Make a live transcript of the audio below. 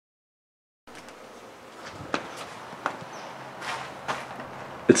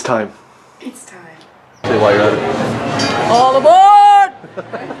It's time. It's time. Say while you're at it. All aboard!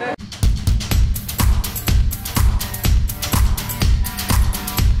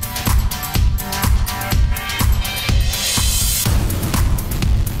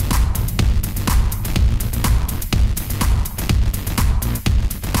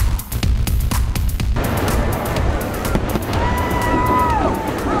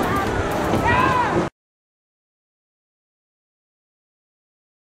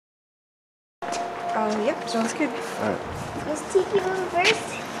 Yep, sounds good. Alright. Is Tiki moving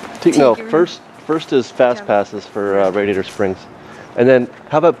first? No, first is fast passes for Radiator Springs. And then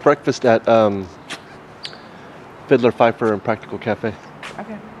how about breakfast at Fiddler, Pfeiffer, and Practical Cafe?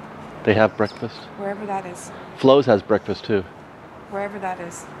 Okay. They have breakfast. Wherever that is. Flo's has breakfast too. Wherever that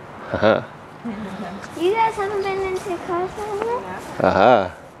is. Haha. You guys haven't been into Carson yet?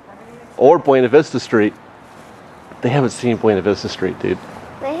 Haha. Or Buena Vista Street. They haven't seen Buena Vista Street, dude.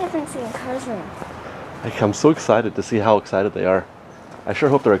 They haven't seen Carson. I'm so excited to see how excited they are. I sure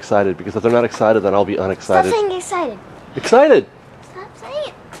hope they're excited, because if they're not excited, then I'll be unexcited. Stop saying excited. Excited! Stop saying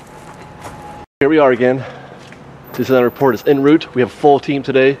it. Here we are again. Disneyland Report is en route. We have a full team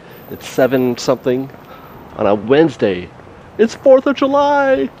today. It's 7-something on a Wednesday. It's 4th of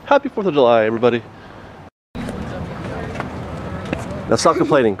July! Happy 4th of July, everybody. Now stop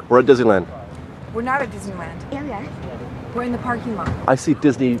complaining. We're at Disneyland. We're not at Disneyland. Yeah, we are. We're in the parking lot. I see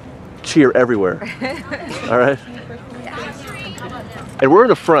Disney cheer everywhere. All right? And we're in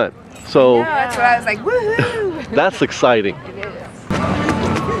the front, so Yeah, that's what I was like, woohoo! that's exciting. It is.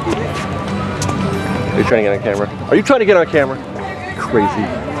 Are you trying to get on camera? Are you trying to get on camera? Crazy.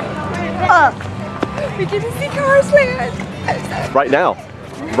 We get to see Cars Land! Right now.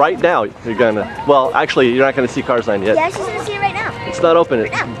 Right now, you're gonna. Well, actually, you're not gonna see Cars Land yet. Yeah, she's gonna see it right now. It's not open.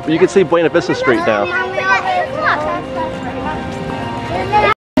 You can see Buena Vista Street now.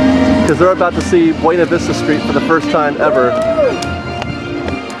 Because they're about to see Buena Vista Street for the first time ever.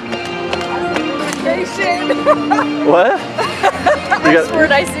 Lubrication! What? You Next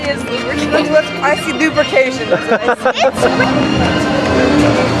word I see is lubrication. I see lubrication.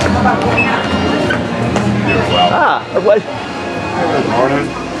 What? Good morning.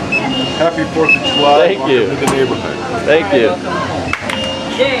 Happy 4th of July. Thank you. Welcome to the neighborhood. Thank you.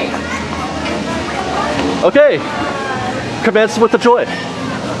 Okay. Commence with the joy.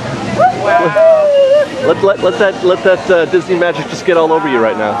 Let that Disney magic just get all over you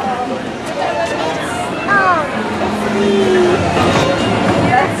right now.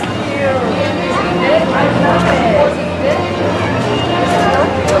 That's cute. I love it.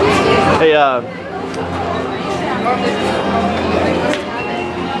 Hey,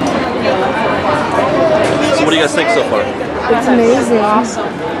 so what do you guys think so far? It's amazing.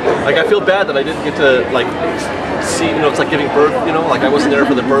 Awesome. Like, I feel bad that I didn't get to, like, see, you know, it's like giving birth, you know, like I wasn't there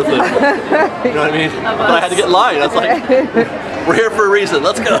for the birth of, you know what I mean? But I had to get in line. I was like, we're here for a reason,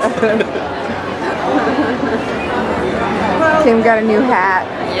 let's go. Tim got a new hat.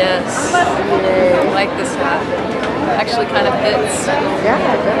 Yes. I like this hat. Actually kind of fits. Yeah,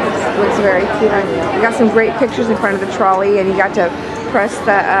 it does. Looks very cute on you. You got some great pictures in front of the trolley, and you got to press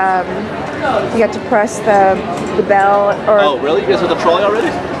the the bell. Or Oh, really? You guys have the trolley already?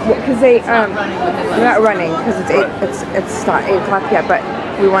 because they're not running because it's not 8 o'clock yet, but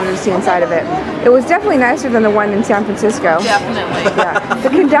we wanted to see inside of it. It was definitely nicer than the one in San Francisco. Definitely. Yeah, the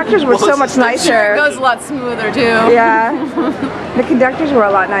conductors were so much nicer. It goes a lot smoother too. Yeah, the conductors were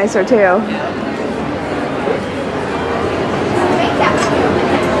a lot nicer too.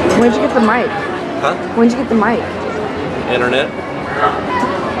 When'd you get the mic? Huh? When'd you get the mic? Internet?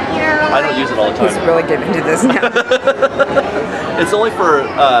 I don't use it all the He's time. really getting into this now. It's only for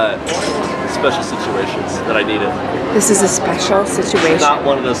special situations that I need it. This is a special situation. Not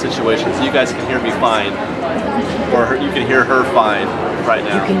one of those situations. You guys can hear me fine, or you can hear her fine right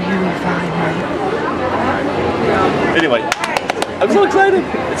now. You can hear me fine, right? Anyway, I'm so excited.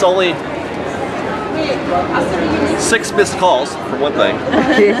 It's only 6 missed calls, for one thing.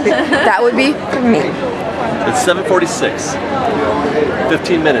 That would be for me. It's 7:46.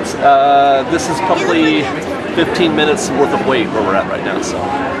 15 minutes. This is probably 15 minutes worth of wait where we're at right now. So.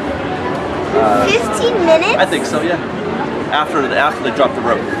 15 minutes? I think so. Yeah. After they drop the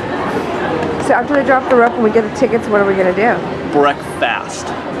rope. So after they drop the rope and we get the tickets, what are we gonna do? Breakfast.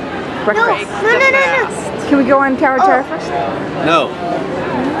 Breakfast. No. Can we go on Tower Terror first? No.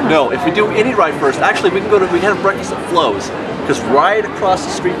 No. If we do any ride first, actually we can have breakfast at Flo's, because right across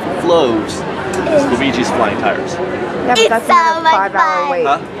the street from Flo's is Luigi's Flying Tires. Yeah, but that's another 5-hour wait.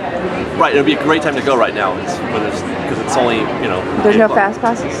 Huh? Right, it would be a great time to go right now, because it's only, you know. There's no 8 o'clock. fast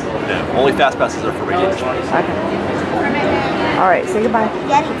passes? Yeah, only fast passes are for Radiator Springs. Okay. All right, say goodbye.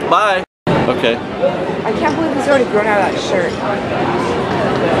 Daddy. Bye. Okay. I can't believe he's already grown out of that shirt.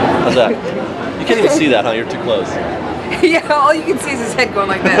 How's that? You can't even see that, huh? You're too close. Yeah, all you can see is his head going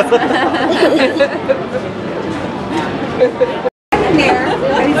like this. In there,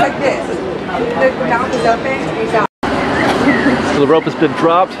 and he's like this. The mouth is open, and he's out. So the rope has been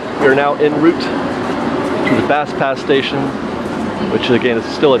dropped. We are now en route to the Fast Pass station, which again is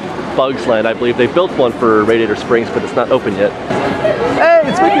still at Bugs Land, I believe. They built one for Radiator Springs, but it's not open yet. Hey,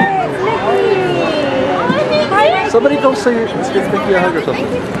 it's Mickey! Somebody go say give Mickey a hug or something.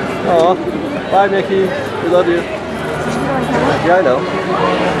 Aw. Bye, Mickey. We love you. Yeah, I know.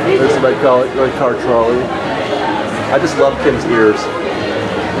 There's somebody call it car trolley. I just love Kim's ears.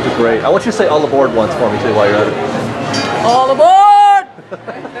 These are great. I want you to say all aboard once for me too while you're at it. All aboard!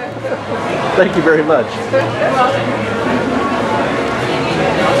 Thank you very much.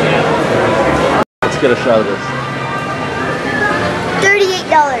 Let's get a shot of this. $38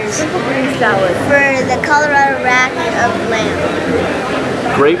 for the Colorado rack of lamb.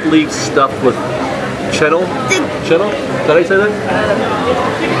 Grape leaf stuffed with chenille? Chenille? Is that how you say that?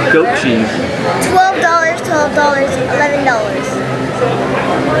 Goat cheese. $12, $11.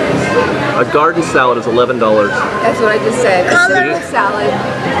 A garden salad is $11. That's what I just said. A Colorado simple salad.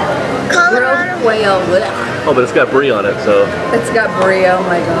 Colorado Grilled quail. Oh, but it's got brie on it, so. It's got brie, oh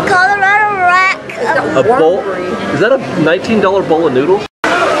my god. Colorado rack of A bowl? Is that a $19 bowl of noodles?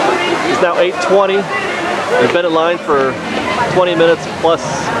 It's now 8:20. We've been in line for 20 minutes plus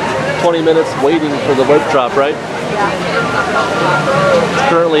 20 minutes waiting for the rope drop, right? It's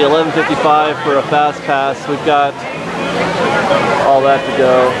currently 11:55 for a fast pass. We've got all that to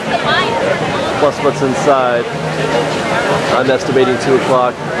go, plus what's inside. I'm estimating 2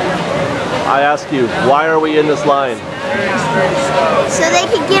 o'clock. I ask you, why are we in this line? so they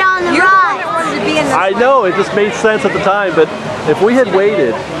could get on the You're the one ride. that wanted to be in this I know, it just made sense at the time, but if we had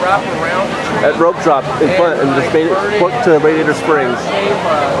waited at rope drop in front and just made it to Radiator Springs,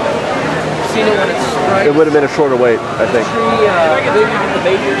 it would have been a shorter wait, I think.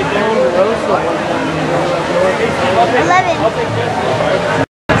 11.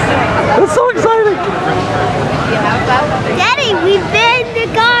 It's so exciting! Daddy, we've been to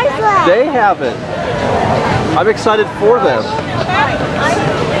Cars Lab. They haven't. I'm excited for them.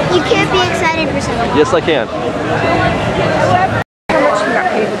 You can't be excited for something. Yes, I can. How much you got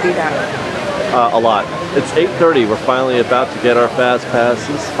paid to do that? A lot. It's 8:30. We're finally about to get our fast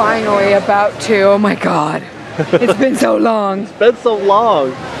passes. Finally about to. Oh my god. It's been so long. It's been so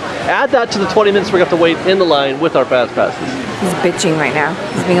long. Add that to the 20 minutes we're going to have to wait in the line with our fast passes. He's bitching right now.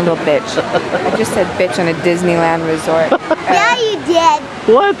 He's being a little bitch. I just said bitch on a Disneyland resort. Yeah, you did.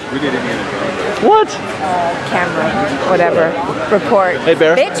 What? We didn't get it. What? Camera. Whatever. Report. Hey,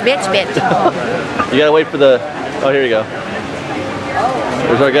 Bear. bitch, bitch, bitch. You gotta wait for the... Oh, here you go.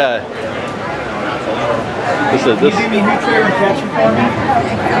 There's our guy. This is this. Can you do me a huge favor and catch him for me?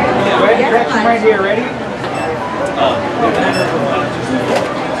 Go ahead and catch him right here. Ready?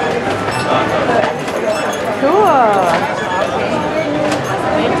 Cool.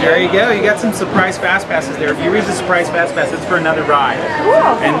 There you go. You got some surprise fast passes there. If you read the surprise fast pass, it's for another ride. Cool.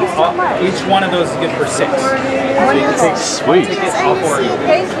 And Thank you so much. each one of those is good for 6. So you can take Sweet. tickets all for it.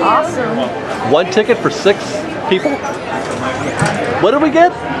 Awesome. One ticket for 6 people? What did we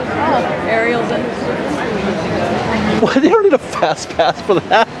get? Ariel's in. Why, they don't need a fast pass for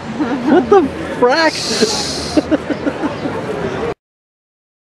that. What the frack?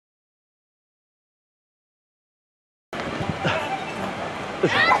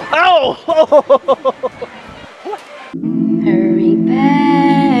 Ow!